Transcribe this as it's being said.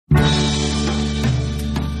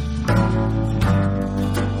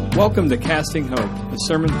Welcome to Casting Hope, a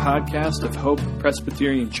sermon podcast of Hope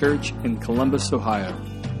Presbyterian Church in Columbus, Ohio.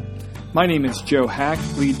 My name is Joe Hack,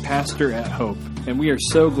 lead pastor at Hope, and we are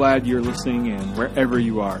so glad you're listening in wherever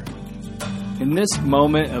you are. In this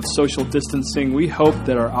moment of social distancing, we hope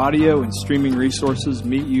that our audio and streaming resources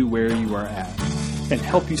meet you where you are at and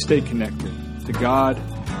help you stay connected to God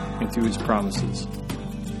and to His promises.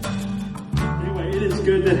 It is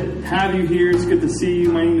good to have you here. It's good to see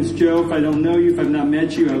you. My name is Joe. If I don't know you, if I've not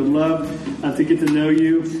met you, I would love to get to know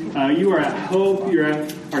you. You are at Hope. You're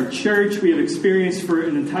at our church. We have experienced for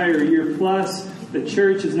an entire year plus. The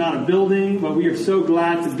church is not a building, but we are so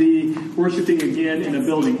glad to be worshiping again in a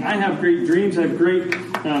building. I have great dreams. I have great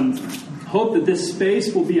hope that this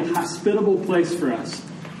space will be a hospitable place for us.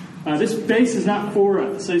 This space is not for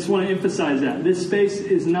us. I just want to emphasize that. This space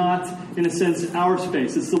is not, in a sense, our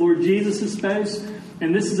space. It's the Lord Jesus' space,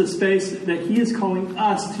 and this is a space that He is calling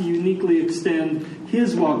us to uniquely extend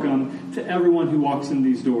His welcome to everyone who walks in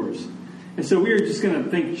these doors. And so we are just going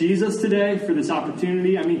to thank Jesus today for this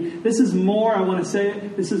opportunity. I mean, this is more, I want to say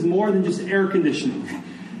it, this is more than just air conditioning.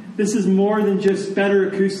 This is more than just better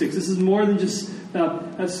acoustics. This is more than just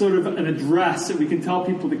a sort of an address that we can tell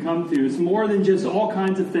people to come to. It's more than just all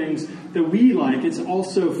kinds of things that we like. It's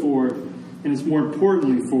also for, and it's more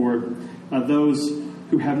importantly for, those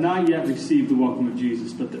who have not yet received the welcome of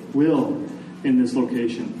Jesus, but that will in this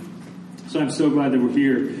location. So I'm so glad that we're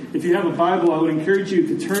here. If you have a Bible, I would encourage you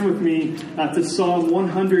to turn with me to Psalm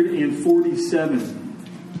 147.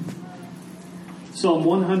 Psalm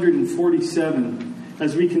 147.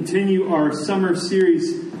 As we continue our summer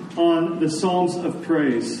series on the Psalms of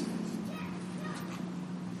Praise.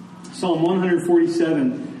 Psalm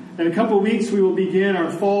 147. In a couple of weeks, we will begin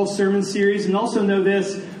our fall sermon series. And also know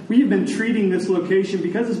this, we have been treating this location,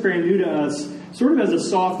 because it's brand new to us, sort of as a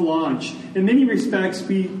soft launch. In many respects,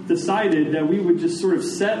 we decided that we would just sort of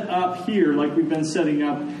set up here like we've been setting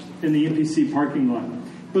up in the NPC parking lot.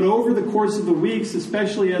 But over the course of the weeks,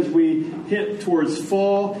 especially as we hit towards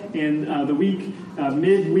fall and the week,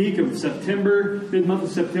 mid-week of September, mid-month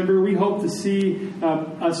of September, we hope to see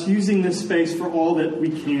us using this space for all that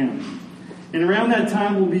we can. And around that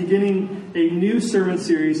time, we'll be beginning a new sermon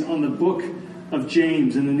series on the book of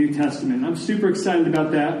James in the New Testament. I'm super excited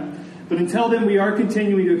about that. But until then, we are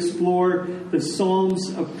continuing to explore the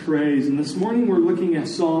Psalms of Praise. And this morning, we're looking at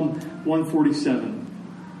Psalm 147.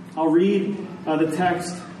 I'll read the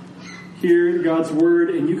text here, God's Word,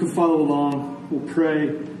 and you can follow along. We'll pray,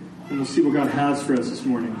 and we'll see what God has for us this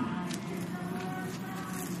morning.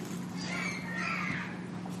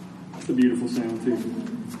 It's a beautiful sound, too.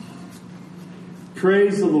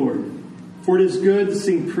 Praise the Lord, for it is good to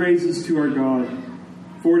sing praises to our God,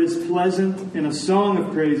 for it is pleasant, and a song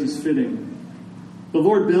of praise is fitting. The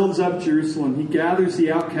Lord builds up Jerusalem. He gathers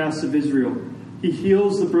the outcasts of Israel. He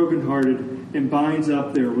heals the brokenhearted and binds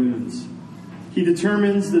up their wounds. He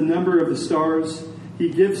determines the number of the stars. He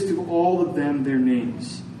gives to all of them their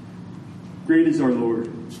names. Great is our Lord,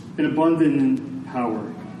 and abundant in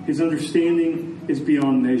power. His understanding is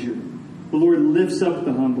beyond measure. The Lord lifts up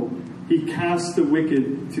the humble. He casts the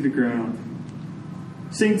wicked to the ground.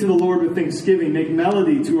 Sing to the Lord with thanksgiving. Make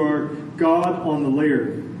melody to our God on the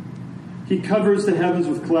lyre. He covers the heavens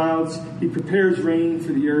with clouds. He prepares rain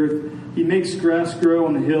for the earth. He makes grass grow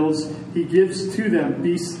on the hills. He gives to the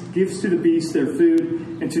beasts their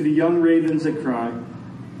food, and to the young ravens that cry.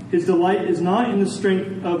 His delight is not in the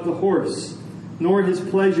strength of the horse, nor his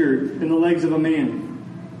pleasure in the legs of a man.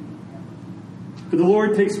 But the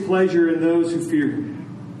Lord takes pleasure in those who fear Him,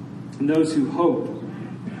 and those who hope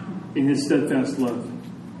in His steadfast love.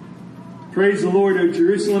 Praise the Lord, O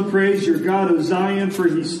Jerusalem. Praise your God, O Zion, for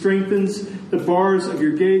He strengthens the bars of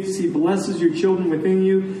your gates. He blesses your children within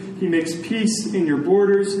you. He makes peace in your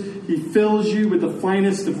borders. He fills you with the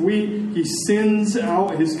finest of wheat. He sends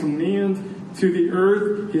out His command to the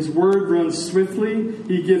earth. His word runs swiftly.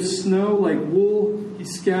 He gives snow like wool. He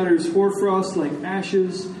scatters hoarfrost like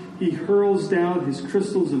ashes. He hurls down His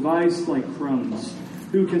crystals of ice like crumbs.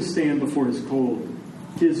 Who can stand before His cold?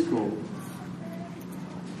 His cold.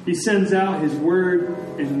 He sends out His word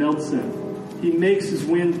and melts them. He makes His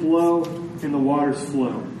wind blow and the waters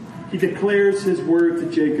flow. He declares His word to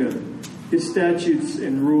Jacob, His statutes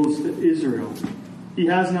and rules to Israel. He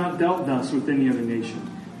has not dealt thus with any other nation.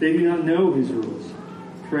 They do not know His rules.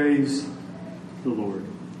 Praise the Lord.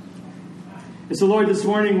 And so, Lord, this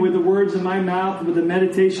morning, with the words of my mouth, with the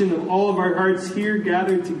meditation of all of our hearts here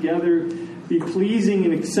gathered together, be pleasing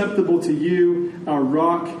and acceptable to you, our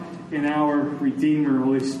rock and our Redeemer,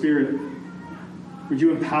 Holy Spirit. Would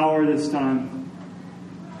you empower this time?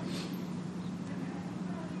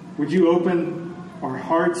 Would you open our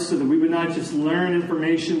hearts so that we would not just learn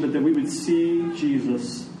information, but that we would see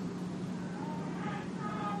Jesus.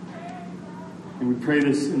 And we pray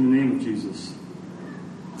this in the name of Jesus.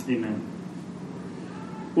 Amen.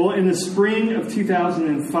 Well, in the spring of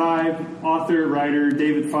 2005, author, writer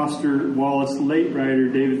David Foster Wallace, late writer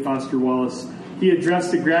David Foster Wallace, he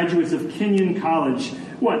addressed the graduates of Kenyon College,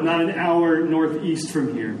 not an hour northeast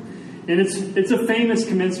from here. And it's a famous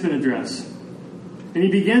commencement address. And he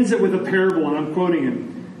begins it with a parable, and I'm quoting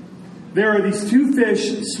him. There are these two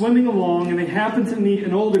fish swimming along, and they happen to meet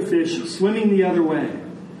an older fish swimming the other way,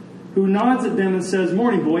 who nods at them and says,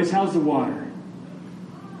 "Morning, boys, how's the water?"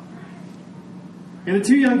 And the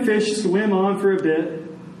two young fish swim on for a bit,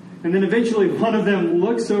 and then eventually one of them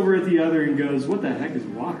looks over at the other and goes, "What the heck is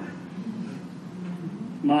water?"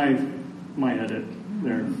 My edit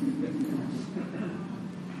there.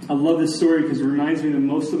 I love this story because it reminds me that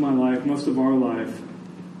most of my life, most of our life,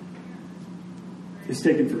 is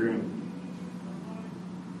taken for granted.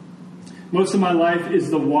 Most of my life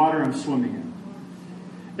is the water I'm swimming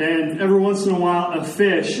in. And every once in a while, a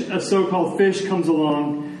fish, a so-called fish, comes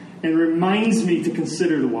along and reminds me to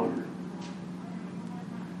consider the water.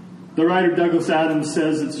 The writer Douglas Adams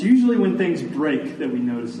says it's usually when things break that we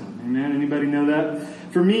notice them. Amen? Anybody know that?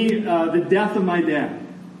 For me, the death of my dad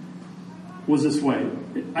was this way.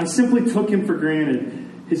 I simply took him for granted.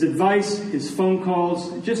 His advice, his phone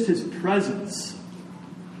calls, just his presence.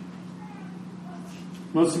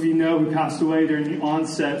 Most of you know he passed away during the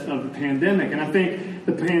onset of the pandemic. And I think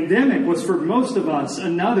the pandemic was for most of us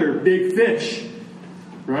another big fish.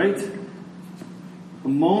 Right? A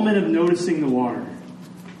moment of noticing the water.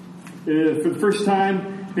 For the first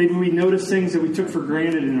time, maybe we noticed things that we took for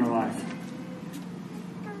granted in our life.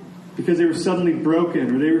 Because they were suddenly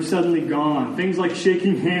broken or they were suddenly gone. Things like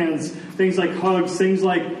shaking hands, things like hugs, things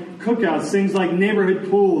like cookouts, things like neighborhood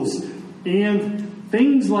pools, and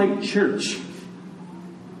things like church.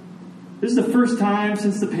 This is the first time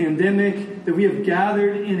since the pandemic that we have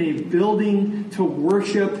gathered in a building to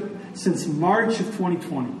worship since March of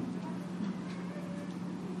 2020.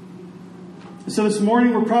 So this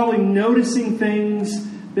morning we're probably noticing things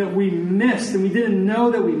that we missed and we didn't know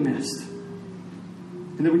that we missed.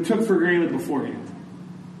 And that we took for granted beforehand.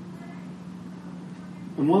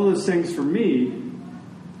 And one of those things for me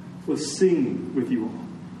was singing with you all.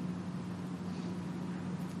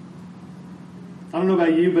 I don't know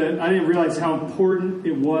about you, but I didn't realize how important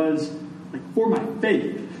it was, for my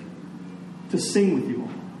faith, to sing with you all.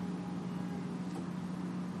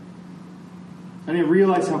 I didn't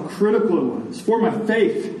realize how critical it was for my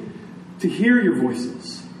faith to hear your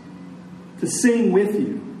voices, to sing with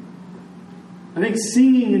you. I think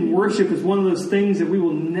singing in worship is one of those things that we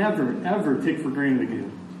will never, ever take for granted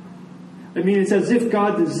again. I mean, it's as if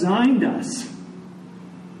God designed us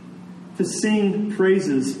to sing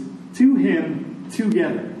praises to Him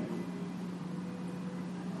together.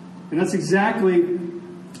 And that's exactly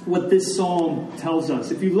what this psalm tells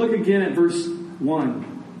us. If you look again at verse 1.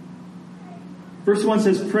 Verse 1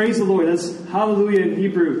 says, praise the Lord. That's hallelujah in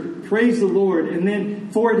Hebrew. Praise the Lord. And then,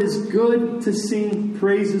 for it is good to sing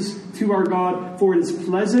praises to our God, for it is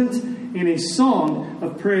pleasant, and a song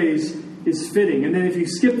of praise is fitting. And then if you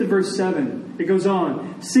skip to verse 7, it goes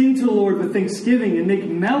on. Sing to the Lord with thanksgiving and make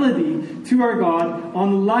melody to our God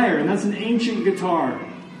on the lyre. And that's an ancient guitar.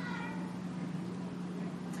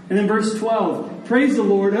 And then verse 12. Praise the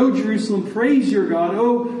Lord, O Jerusalem. Praise your God,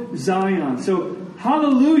 O Zion. So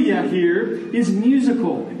hallelujah here is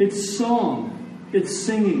musical. It's song. It's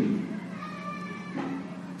singing.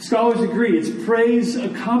 Scholars agree it's praise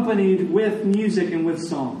accompanied with music and with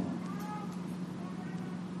song.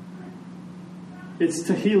 It's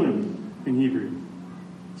Tehillim in Hebrew.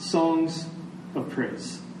 Songs of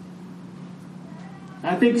praise.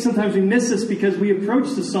 I think sometimes we miss this because we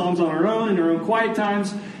approach the Psalms on our own in our own quiet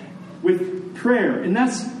times with prayer. And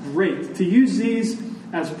that's great. To use these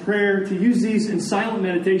as prayer, to use these in silent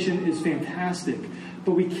meditation is fantastic.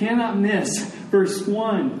 But we cannot miss verse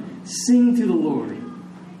 1. Sing to the Lord.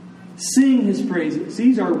 Sing His praises.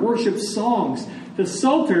 These are worship songs. The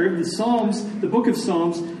Psalter, the Psalms, the book of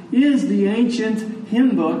Psalms, is the ancient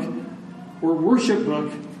hymn book or worship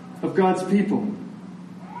book of God's people.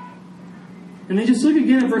 And then just look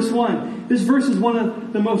again at verse 1. This verse is one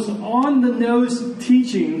of the most on-the-nose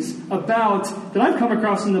teachings that I've come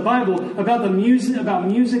across in the Bible about music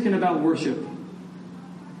and about worship.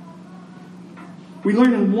 We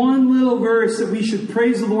learn in one little verse that we should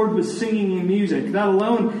praise the Lord with singing and music. That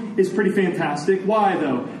alone is pretty fantastic. Why,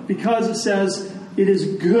 though? Because it says it is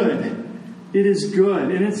good. It is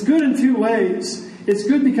good. And it's good in two ways. It's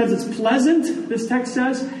good because it's pleasant, this text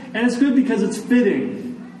says, and it's good because it's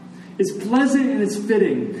fitting. It's pleasant and it's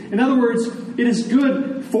fitting. In other words, it is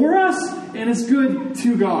good for us and it's good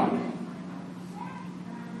to God.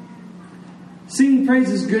 Singing praise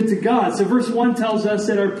is good to God. So verse 1 tells us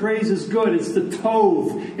that our praise is good. It's the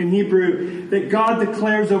tov in Hebrew that God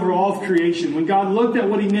declares over all of creation. When God looked at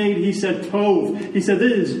what He made, He said tov. He said,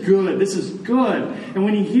 this is good. This is good. And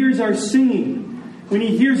when He hears our singing, when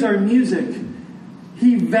He hears our music,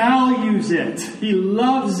 He values it. He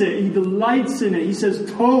loves it. He delights in it. He says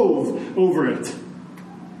tov over it.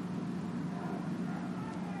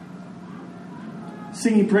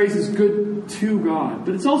 Singing praise is good to God,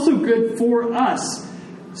 but it's also good for us.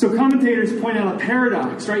 So commentators point out a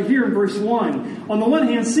paradox right here in verse 1. On the one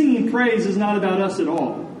hand, singing praise is not about us at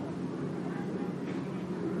all.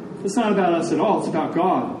 It's not about us at all. It's about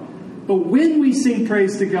God. But when we sing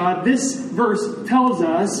praise to God, this verse tells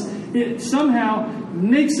us it somehow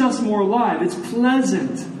makes us more alive. It's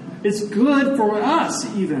pleasant. It's good for us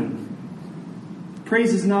even.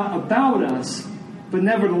 Praise is not about us, but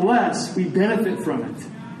nevertheless, we benefit from it.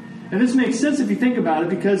 And this makes sense if you think about it,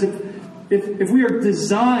 because if we are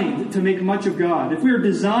designed to make much of God, if we are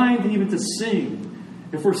designed even to sing,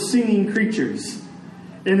 if we're singing creatures,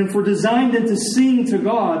 and if we're designed then to sing to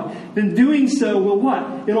God, then doing so will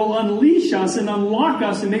what? It'll unleash us and unlock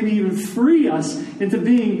us and maybe even free us into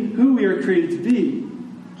being who we are created to be.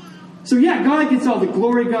 So yeah, God gets all the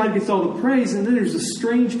glory, God gets all the praise, and then there's a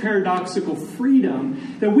strange paradoxical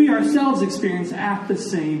freedom that we ourselves experience at the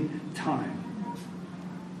same time.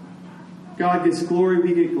 God gets glory,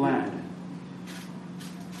 we get glad.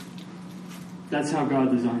 That's how God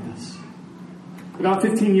designed us. About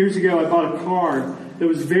 15 years ago, I bought a car that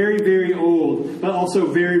was very, very old, but also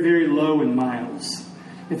very, very low in miles.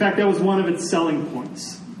 In fact, that was one of its selling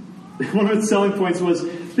points. One of its selling points was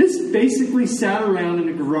this basically sat around in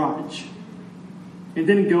a garage and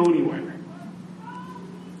didn't go anywhere.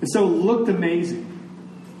 And so it looked amazing.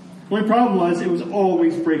 The only problem was it was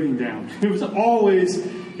always breaking down. It was always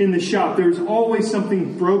in the shop. There was always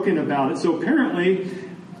something broken about it. So apparently,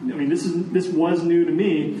 this was new to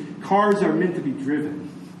me. Cars are meant to be driven.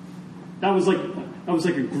 That was like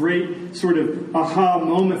a great sort of aha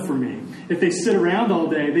moment for me. If they sit around all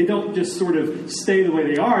day, they don't just sort of stay the way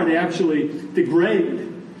they are. They actually degrade.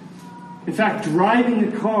 In fact, driving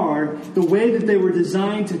a car the way that they were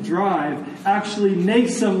designed to drive actually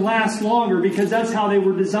makes them last longer because that's how they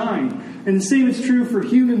were designed. And the same is true for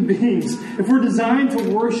human beings. If we're designed to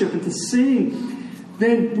worship and to sing,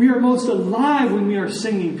 then we are most alive when we are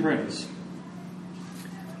singing praise.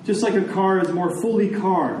 Just like a car is more fully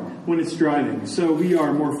car when it's driving, so we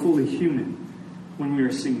are more fully human when we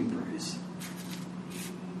are singing praise.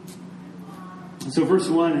 So verse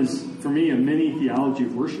 1 is, for me, a mini theology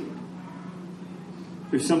of worship.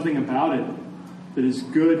 There's something about it that is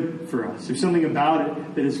good for us. There's something about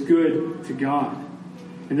it that is good to God.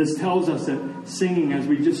 And this tells us that singing, as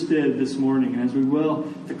we just did this morning, and as we will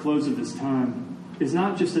at the close of this time, is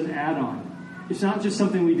not just an add-on. It's not just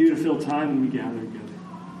something we do to fill time when we gather together.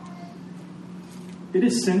 It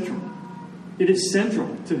is central. It is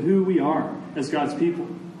central to who we are as God's people.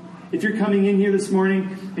 If you're coming in here this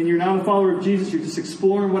morning and you're not a follower of Jesus, you're just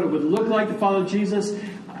exploring what it would look like to follow Jesus,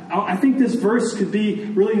 I think this verse could be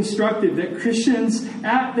really instructive that Christians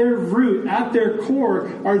at their root, at their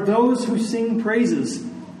core, are those who sing praises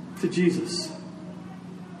to Jesus.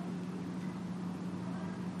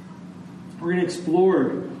 We're going to explore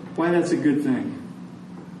why that's a good thing.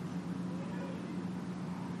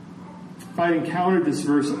 If I had encountered this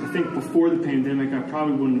verse, I think before the pandemic, I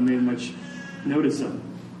probably wouldn't have made much notice of it.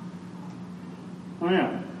 Oh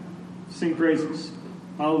yeah, sing praises.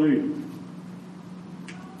 Hallelujah.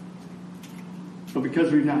 But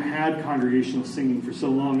because we've not had congregational singing for so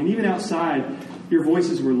long, and even outside, your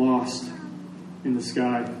voices were lost in the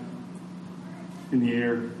sky, in the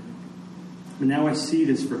air. But now I see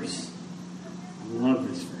this verse. I love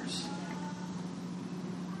this verse.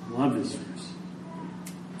 I love this verse.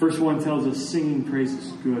 Verse 1 tells us singing praise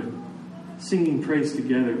is good. Singing praise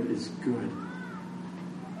together is good.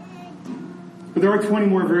 But there are 20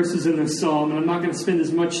 more verses in this psalm, and I'm not going to spend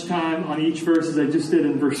as much time on each verse as I just did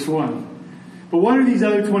in verse 1. But what are these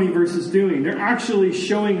other 20 verses doing? They're actually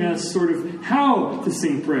showing us sort of how to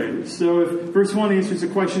sing praise. So if verse 1 answers the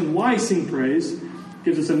question, why sing praise,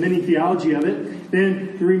 gives us a mini theology of it,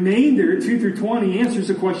 then the remainder, 2 through 20, answers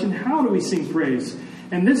the question, how do we sing praise?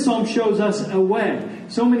 And this psalm shows us a way.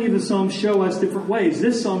 So many of the psalms show us different ways.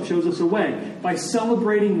 This psalm shows us a way by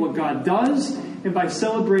celebrating what God does and by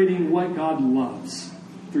celebrating what God loves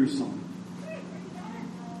through song.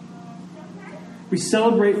 We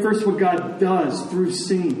celebrate first what God does through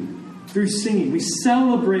singing. through singing. We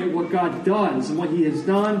celebrate what God does and what He has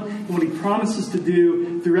done and what He promises to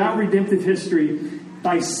do throughout redemptive history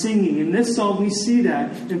by singing. In this psalm, we see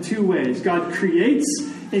that in two ways. God creates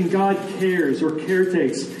and God cares or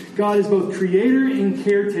caretakes. God is both creator and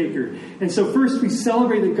caretaker. And so first we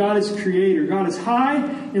celebrate that God is creator. God is high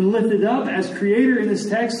and lifted up as creator in this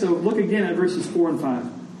text. So look again at verses 4 and 5.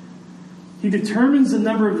 He determines the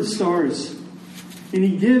number of the stars, and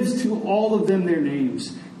He gives to all of them their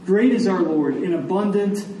names. Great is our Lord, and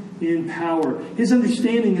abundant in power. His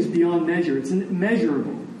understanding is beyond measure. It's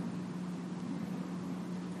immeasurable.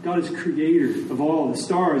 God is creator of all the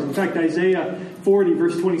stars. In fact, Isaiah 40,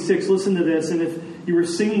 verse 26, listen to this. And if you were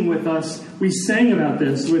singing with us, we sang about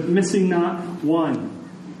this with missing not one.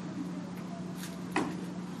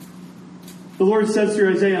 The Lord says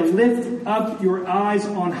through Isaiah, lift up your eyes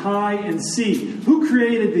on high and see. Who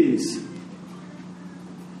created these?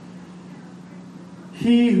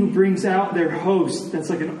 He who brings out their host, that's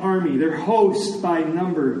like an army, their host by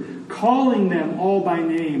number, calling them all by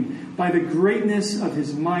name, by the greatness of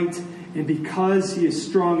His might, and because He is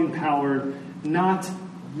strong in power, not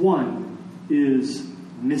one is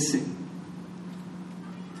missing.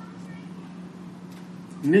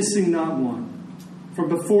 Missing not one. From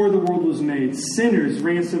before the world was made, sinners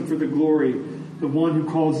ransomed for the glory, the one who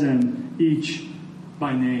calls them each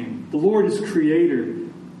by name. The Lord is creator.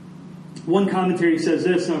 One commentary says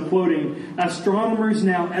this, and I'm quoting, astronomers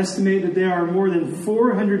now estimate that there are more than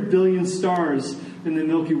 400 billion stars in the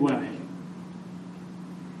Milky Way.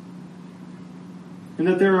 And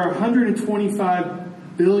that there are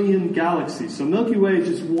 125 billion galaxies. So Milky Way is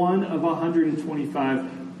just one of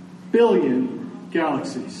 125 billion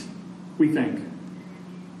galaxies, we think.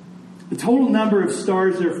 The total number of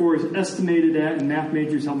stars, therefore, is estimated at, and math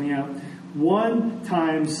majors help me out, 1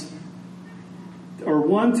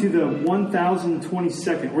 to the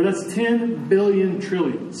 1022nd, or that's 10 billion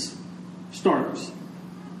trillions stars.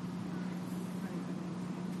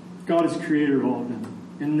 God is creator of all of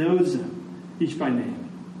them and knows them, each by name.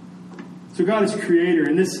 So God is creator,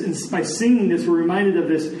 and by singing this, we're reminded of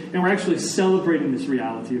this, and we're actually celebrating this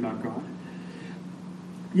reality about God.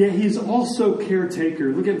 Yet He is also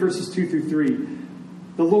caretaker. Look at verses 2 through 3.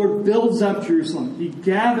 The Lord builds up Jerusalem. He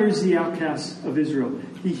gathers the outcasts of Israel.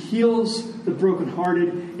 He heals the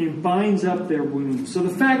brokenhearted and binds up their wounds. So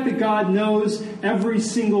the fact that God knows every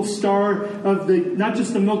single star of not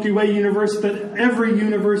just the Milky Way universe, but every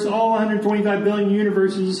universe, all 125 billion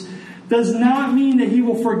universes, does not mean that He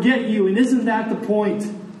will forget you. And isn't that the point?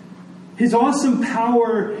 His awesome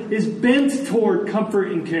power is bent toward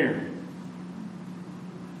comfort and care.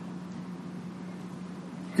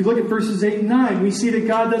 If you look at verses 8 and 9, we see that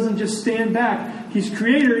God doesn't just stand back. He's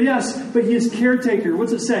creator, yes, but He is caretaker.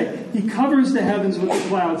 What's it say? He covers the heavens with the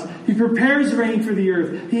clouds. He prepares rain for the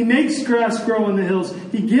earth. He makes grass grow on the hills.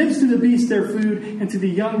 He gives to the beasts their food and to the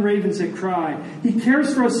young ravens that cry. He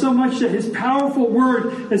cares for us so much that His powerful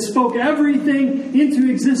word that spoke everything into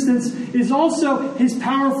existence is also His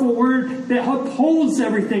powerful word that upholds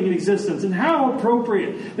everything in existence. And how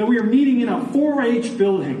appropriate that we are meeting in a 4-H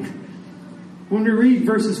building when we read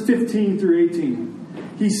verses 15 through 18.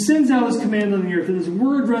 He sends out His command on the earth, and His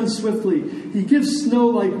word runs swiftly. He gives snow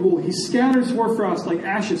like wool. He scatters hoarfrost like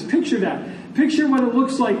ashes. Picture that. Picture what it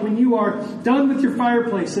looks like when you are done with your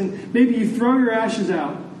fireplace and maybe you throw your ashes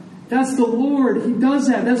out. That's the Lord. He does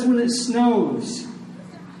that. That's when it snows.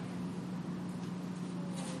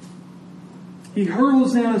 He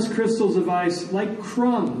hurls down His crystals of ice like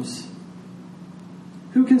crumbs.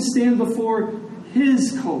 Who can stand before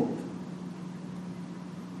His cold?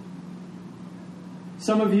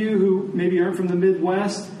 Some of you who maybe aren't from the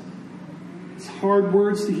Midwest, it's hard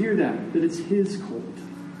words to hear that it's His cold.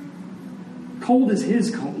 Cold is His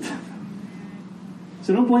cold.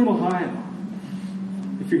 So don't blame Ohio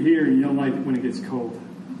if you're here and you don't like when it gets cold.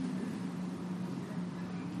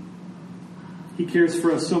 He cares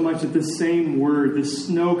for us so much that this same word, this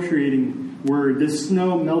snow-creating word, this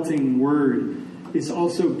snow-melting word, is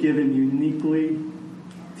also given uniquely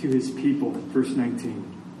to His people. Verse 19.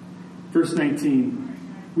 Verse 19.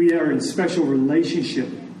 We are in special relationship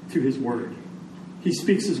to His word. He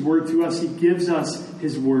speaks His word to us. He gives us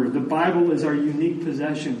His word. The Bible is our unique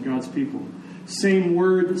possession, God's people. Same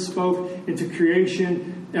word that spoke into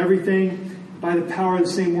creation, everything. By the power of the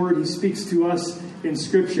same word, He speaks to us in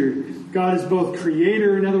Scripture. God is both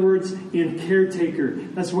creator, in other words, and caretaker.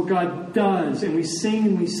 That's what God does. And we sing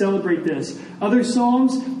and we celebrate this. Other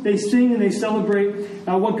psalms, they sing and they celebrate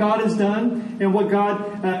what God has done and what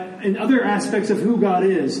God, and other aspects of who God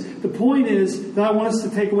is. The point is, that I want us to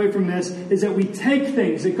take away from this, is that we take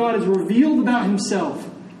things that God has revealed about Himself.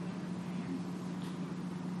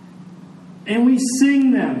 and we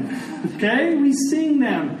sing them. Okay? We sing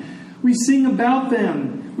them. We sing about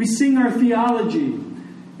them. We sing our theology.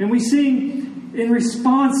 And we sing in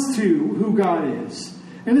response to who God is.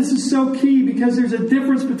 And this is so key because there's a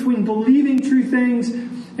difference between believing true things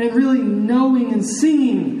and really knowing and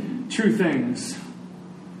singing true things.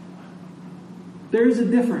 There is a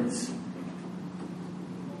difference.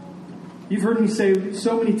 You've heard me say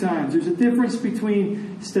so many times, there's a difference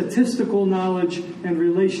between statistical knowledge and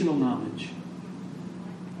relational knowledge.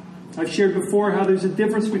 I've shared before how there's a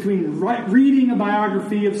difference between reading a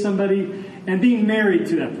biography of somebody and being married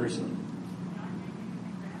to that person.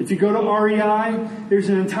 If you go to REI, there's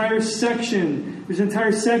an entire section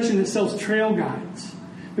that sells trail guides.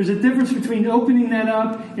 There's a difference between opening that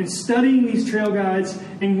up and studying these trail guides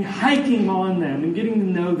and hiking on them and getting to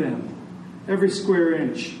know them every square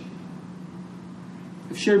inch.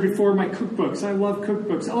 I've shared before my cookbooks. I love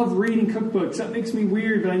cookbooks. I love reading cookbooks. That makes me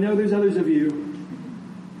weird, but I know there's others of you.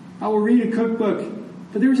 I will read a cookbook,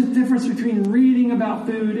 but there's a difference between reading about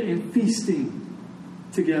food and feasting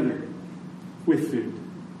together with food.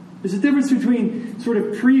 There's a difference between sort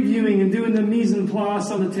of previewing and doing the mise en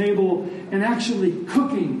place on the table and actually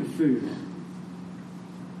cooking the food.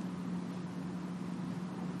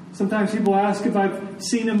 Sometimes people ask if I've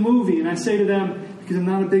seen a movie, and I say to them, because I'm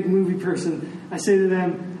not a big movie person, I say to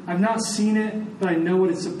them, I've not seen it, but I know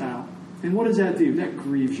what it's about. And what does that do? That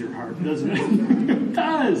grieves your heart, doesn't it? It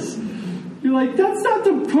does. You're like, that's not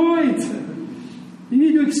the point. You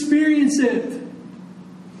need to experience it.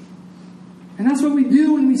 And that's what we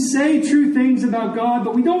do when we say true things about God,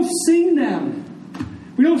 but we don't sing them.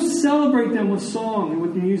 We don't celebrate them with song and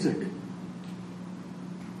with music.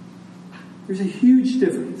 There's a huge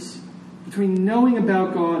difference between knowing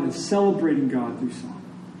about God and celebrating God through song.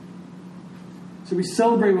 So we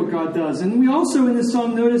celebrate what God does. And we also, in this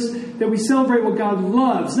song, notice that we celebrate what God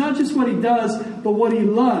loves. Not just what He does, but what He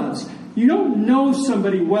loves. You don't know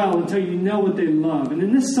somebody well until you know what they love. And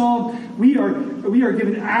in this psalm, we are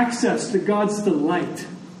given access to God's delight.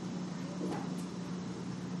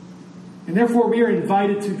 And therefore, we are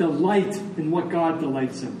invited to delight in what God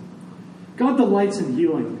delights in. God delights in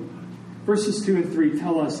healing. Verses 2 and 3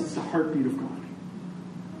 tell us it's the heartbeat of God.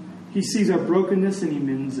 He sees our brokenness and He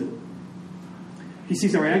mends it. He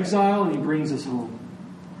sees our exile and He brings us home.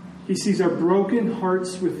 He sees our broken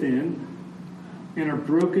hearts within and our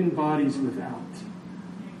broken bodies without.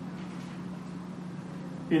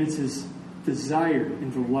 And it's His desire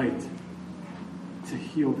and delight to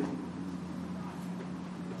heal them.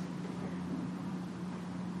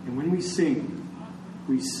 And when we sing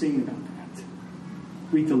about that.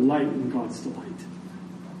 We delight in God's delight.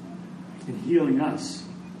 In healing us.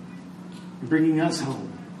 And bringing us home.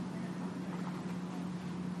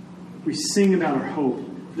 We sing about our hope,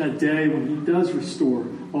 that day when He does restore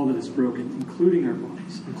all that is broken, including our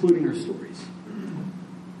bodies, including our stories.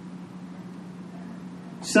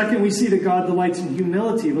 Second, we see that God delights in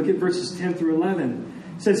humility. Look at verses 10 through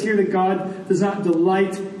 11. It says here that God does not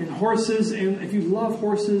delight in horses. And if you love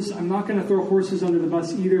horses, I'm not going to throw horses under the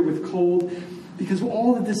bus either with cold, because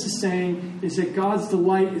all that this is saying is that God's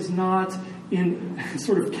delight is not in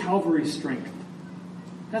sort of Calvary strength.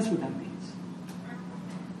 That's what that means.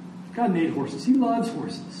 God made horses. He loves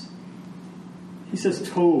horses. He says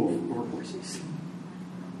tov over horses.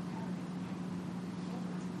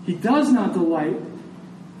 He does not delight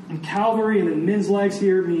in Calvary and in men's legs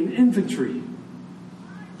here, meaning infantry.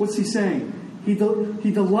 What's He saying? He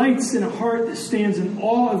delights in a heart that stands in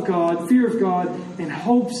awe of God, fear of God, and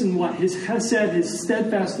hopes in what His chesed, His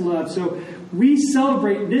steadfast love. So we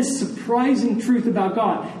celebrate this surprising truth about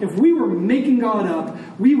God. If we were making God up,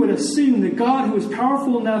 we would assume that God, who is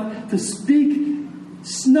powerful enough to speak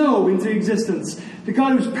snow into existence, the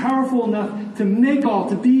God who is powerful enough to make all,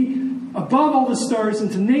 to be above all the stars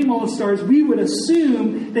and to name all the stars, we would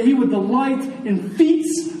assume that He would delight in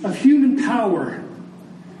feats of human power.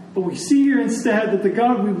 But we see here instead that the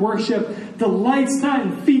God we worship delights not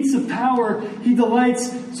in feats of power, He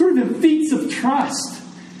delights sort of in feats of trust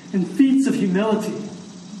and feats of humility.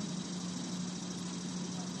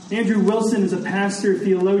 Andrew Wilson is a pastor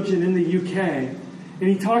theologian in the UK, and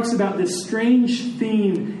he talks about this strange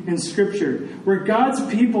theme in Scripture where God's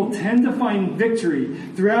people tend to find victory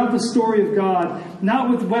throughout the story of God, not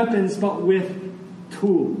with weapons, but with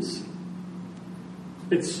tools.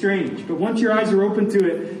 It's strange, but once your eyes are open to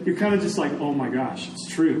it, you're kind of just like, oh my gosh, it's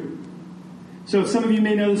true. So some of you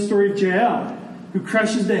may know the story of Jael, who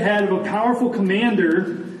crushes the head of a powerful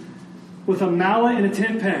commander with a mallet and a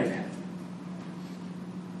tent peg.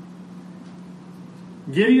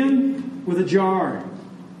 Gideon with a jar.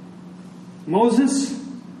 Moses,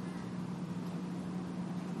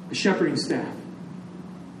 a shepherding staff.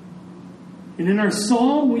 And in our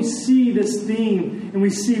psalm, we see this theme, and we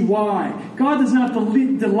see why. God does not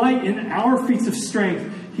delight in our feats of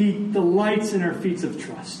strength. He delights in our feats of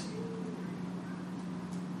trust.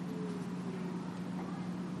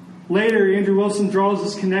 Later, Andrew Wilson draws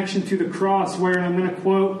this connection to the cross, where, and I'm going to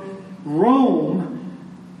quote, Rome,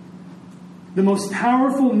 the most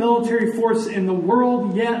powerful military force in the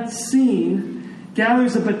world yet seen,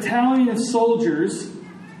 gathers a battalion of soldiers.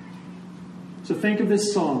 So think of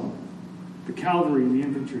this psalm, the cavalry and the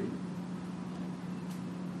infantry.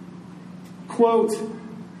 Quote,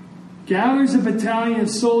 gathers a battalion of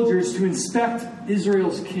soldiers to inspect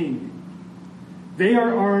Israel's king. They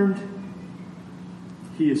are armed.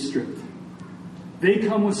 He is stripped. They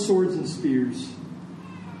come with swords and spears.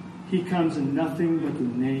 He comes in nothing but the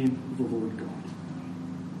name of the Lord God.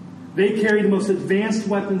 They carry the most advanced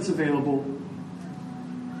weapons available.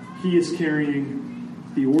 He is carrying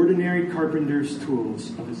the ordinary carpenter's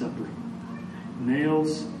tools of his upbringing.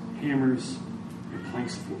 Nails, hammers, and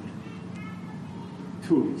planks of wood.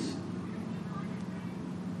 Tools.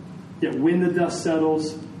 Yet when the dust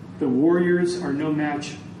settles, the warriors are no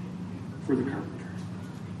match for the carpenter.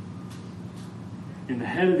 And the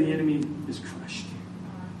head of the enemy is crushed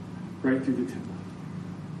right through the temple.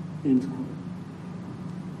 End quote.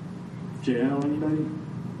 JL, anybody?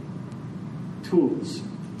 Tools,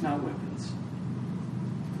 not weapons.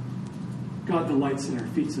 God delights in our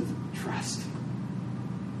feats of trust,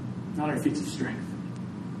 not our feats of strength.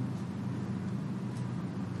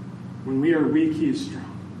 When we are weak, He is strong.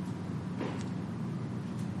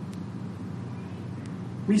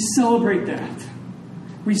 We celebrate that.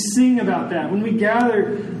 We sing about that. When we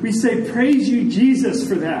gather, we say, praise you, Jesus,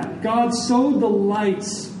 for that. God so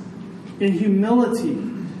delights in humility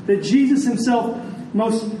that Jesus himself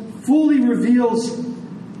most fully reveals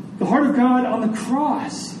the heart of God on the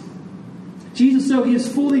cross. Jesus, though he is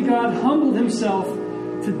fully God, humbled himself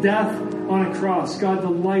to death on a cross. God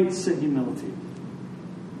delights in humility.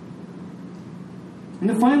 And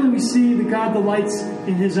then finally we see that God delights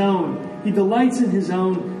in his own. He delights in his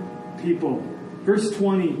own people. Verse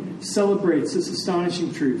 20 celebrates this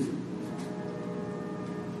astonishing truth.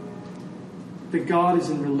 That God is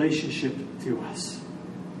in relationship to us.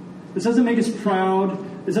 This doesn't make us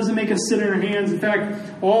proud. This doesn't make us sit in our hands. In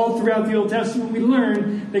fact, all throughout the Old Testament we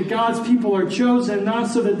learn that God's people are chosen not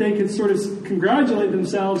so that they can sort of congratulate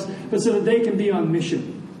themselves, but so that they can be on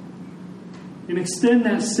mission and extend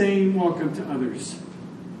that same welcome to others.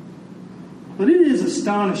 But it is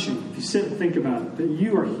astonishing, if you sit and think about it, that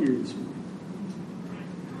you are here this morning.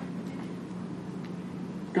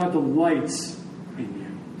 God delights in you.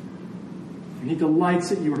 And he delights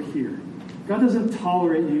that you are here. God doesn't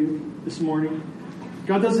tolerate you this morning.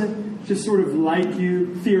 God doesn't just sort of like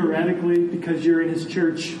you theoretically because you're in his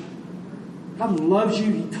church. God loves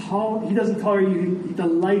you. He doesn't tolerate you. He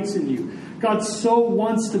delights in you. God so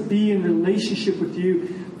wants to be in relationship with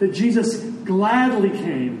you that Jesus gladly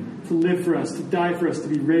came to live for us, to die for us, to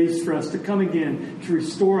be raised for us, to come again, to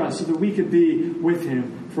restore us so that we could be with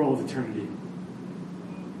him for all of eternity.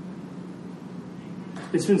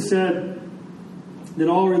 It's been said that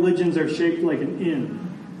all religions are shaped like an inn,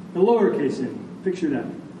 a lowercase n. Picture that,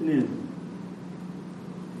 an inn.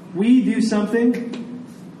 We do something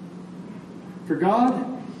for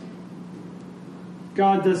God.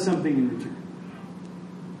 God does something in return.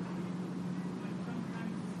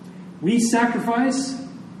 We sacrifice.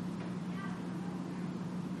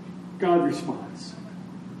 God responds.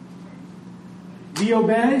 We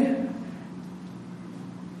obey.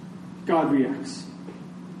 God reacts.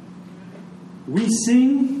 We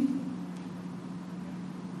sing,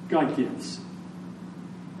 God gives.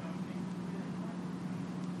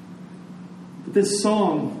 But this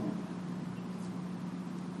song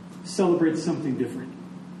celebrates something different.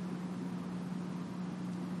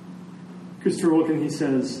 Christopher Wilken, he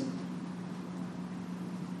says,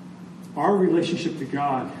 our relationship to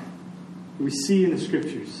God that we see in the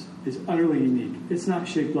Scriptures is utterly unique. It's not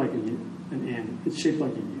shaped like an N. It's shaped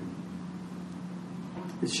like a U.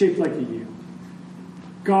 It's shaped like a U.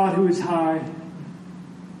 God who is high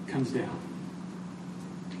comes down.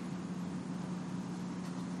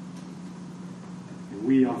 And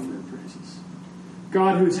we offer our praises.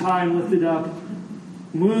 God who is high and lifted up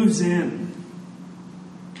moves in.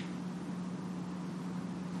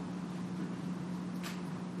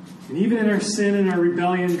 And even in our sin and our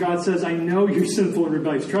rebellion, God says, I know you're sinful and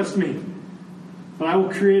rebellious. Trust me. But I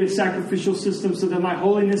will create a sacrificial system so that my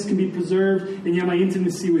holiness can be preserved and yet my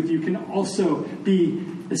intimacy with you can also be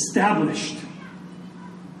established.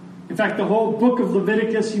 In fact, the whole book of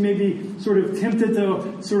Leviticus, you may be sort of tempted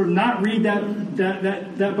to sort of not read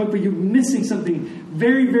that book, but you're missing something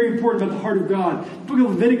very, very important about the heart of God. The book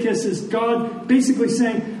of Leviticus is God basically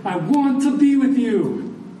saying, I want to be with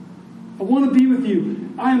you. I want to be with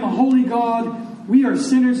you. I am a holy God. We are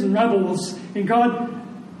sinners and rebels. And God,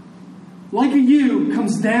 like a you,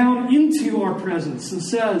 comes down into our presence and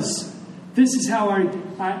says, this is how I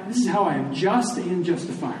am just and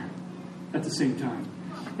justifier at the same time.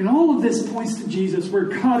 And all of this points to Jesus, where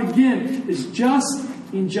God, again, is just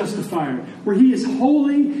and justifier, where He is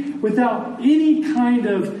holy without any kind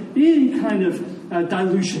of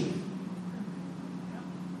dilution,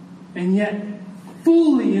 and yet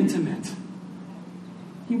fully intimate.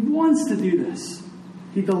 He wants to do this.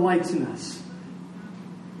 He delights in us.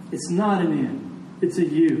 It's not an in, it's a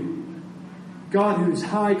you. God who's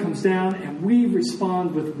high comes down, and we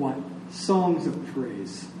respond with what? Songs of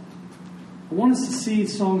praise. I want us to see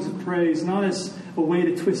songs of praise not as a way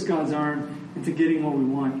to twist God's arm into getting what we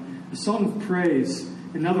want. A song of praise,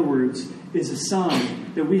 in other words, is a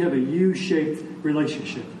sign that we have a U-shaped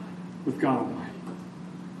relationship with God Almighty.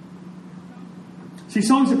 See,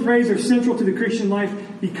 songs of praise are central to the Christian life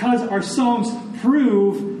because our songs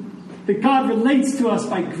prove that God relates to us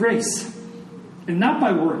by grace and not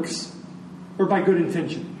by works or by good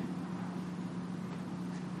intention.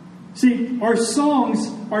 See, our songs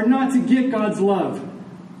are not to get God's love.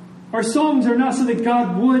 Our songs are not so that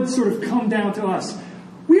God would sort of come down to us.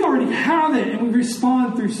 We already have it, and we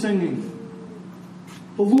respond through singing.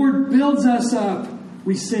 The Lord builds us up,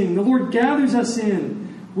 we sing. The Lord gathers us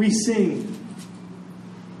in, we sing.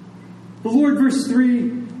 The Lord, verse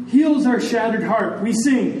 3, heals our shattered heart, we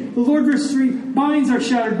sing. The Lord, verse 3, binds our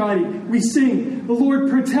shattered body, we sing. The Lord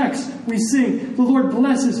protects, we sing. The Lord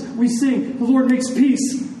blesses, we sing. The Lord makes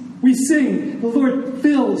peace, we sing. The Lord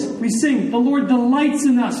fills, we sing. The Lord delights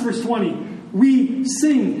in us, verse 20. We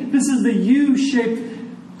sing. This is the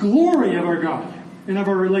U-shaped glory of our God and of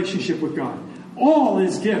our relationship with God. All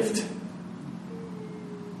is gift.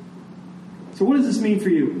 So what does this mean for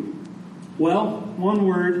you? Well, one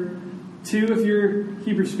word. Two, if you're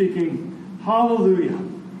Hebrew speaking, hallelujah.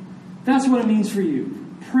 That's what it means for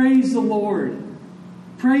you. Praise the Lord.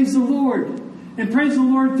 Praise the Lord. And praise the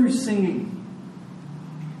Lord through singing.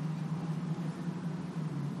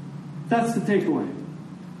 That's the takeaway.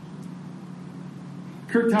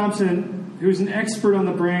 Kurt Thompson, who's an expert on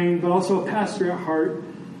the brain, but also a pastor at heart,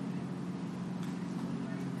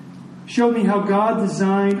 showed me how God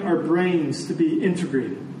designed our brains to be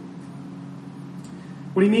integrated.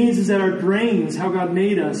 What he means is that our brains, how God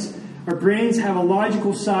made us, our brains have a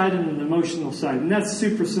logical side and an emotional side. And that's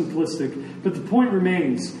super simplistic. But the point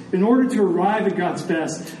remains, in order to arrive at God's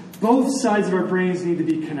best, both sides of our brains need to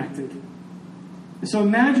be connected. So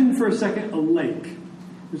imagine for a second a lake.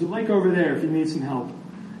 There's a lake over there if you need some help.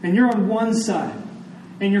 And you're on one side.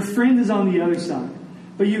 And your friend is on the other side.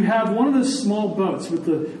 But you have one of those small boats with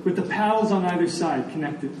the paddles on either side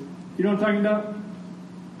connected. You know what I'm talking about?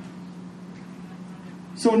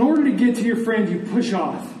 So in order to get to your friend, you push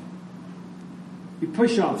off. You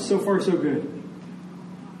push off. So far, so good.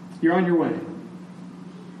 You're on your way.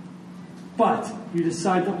 But you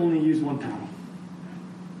decide to only use one paddle.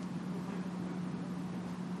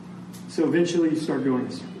 So eventually you start going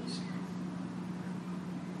in circles.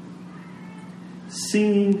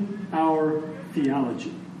 Singing our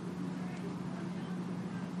theology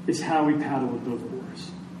is how we paddle with both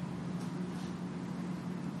oars.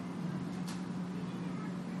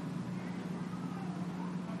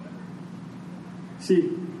 See,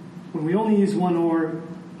 when we only use one oar,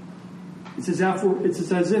 it's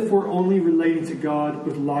as if we're only relating to God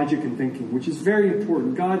with logic and thinking, which is very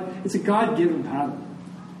important. It's a God-given paddle.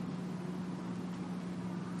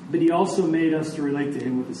 But He also made us to relate to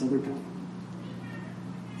Him with this other paddle.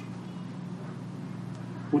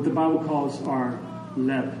 What the Bible calls our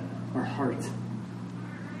leb, our heart.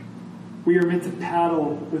 We are meant to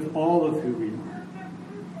paddle with all of who we are.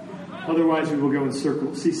 Otherwise, we will go in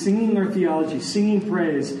circles. See, singing our theology, singing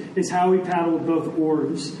praise, is how we paddle with both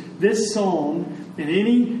oars. This psalm, and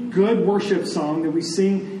any good worship song that we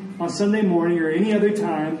sing on Sunday morning or any other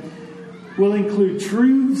time, will include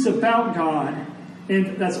truths about God.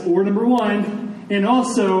 And that's oar number one. And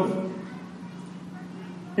also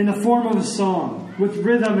in the form of a song, with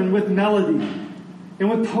rhythm and with melody, and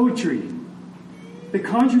with poetry that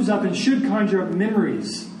conjures up and should conjure up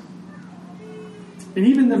memories. And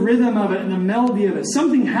even the rhythm of it and the melody of it.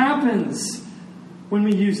 Something happens when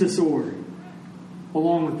we use this oar,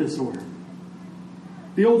 along with this oar.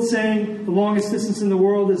 The old saying, the longest distance in the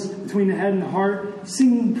world is between the head and the heart.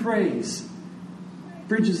 Singing praise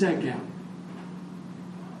bridges that gap.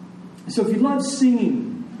 So if you love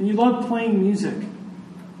singing and you love playing music,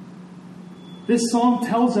 this psalm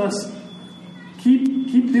tells us,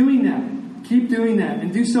 keep doing that. Keep doing that,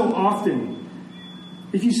 and do so often.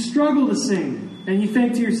 If you struggle to sing and you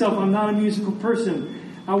think to yourself, I'm not a musical person,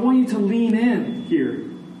 I want you to lean in here.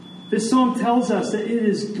 This psalm tells us that it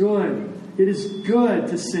is good. It is good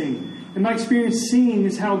to sing. In my experience, singing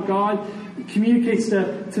is how God communicates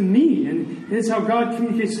to me, and it's how God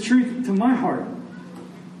communicates truth to my heart.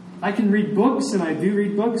 I can read books, and I do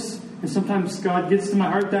read books, and sometimes God gets to my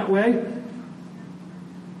heart that way.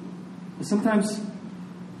 But sometimes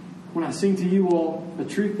when I sing to you all a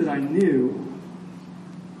truth that I knew,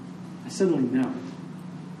 I suddenly know.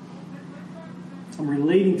 I'm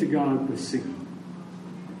relating to God with singing.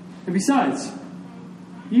 And besides,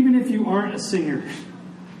 even if you aren't a singer,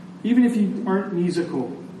 even if you aren't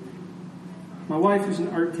musical, my wife, who's an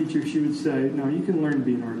art teacher, she would say, no, you can learn to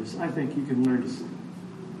be an artist. I think you can learn to sing.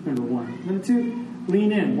 Number one. Number two,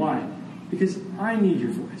 lean in. Why? Because I need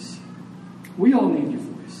your voice. We all need your voice.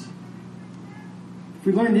 If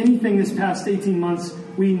we learned anything this past 18 months,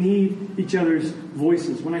 we need each other's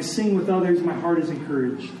voices. When I sing with others, my heart is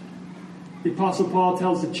encouraged. The Apostle Paul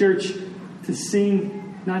tells the church to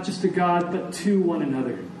sing not just to God, but to one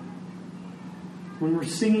another. When we're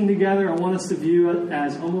singing together, I want us to view it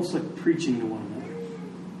as almost like preaching to one another.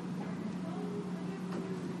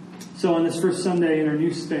 So on this first Sunday in our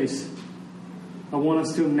new space, I want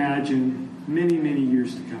us to imagine many, many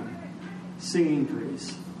years to come, singing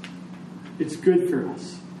praise. It's good for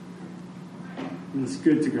us. And it's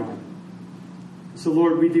good to God. So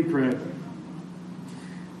Lord, we do pray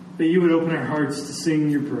that you would open our hearts to sing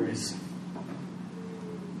your praise.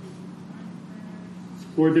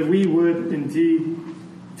 Lord, that we would indeed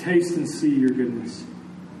taste and see your goodness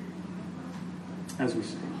as we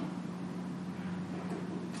sing.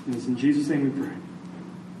 And it's in Jesus' name we pray.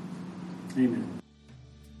 Amen.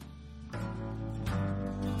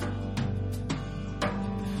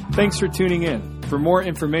 Thanks for tuning in. For more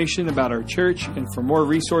information about our church and for more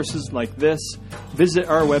resources like this, visit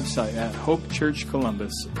our website at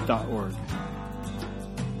hopechurchcolumbus.org.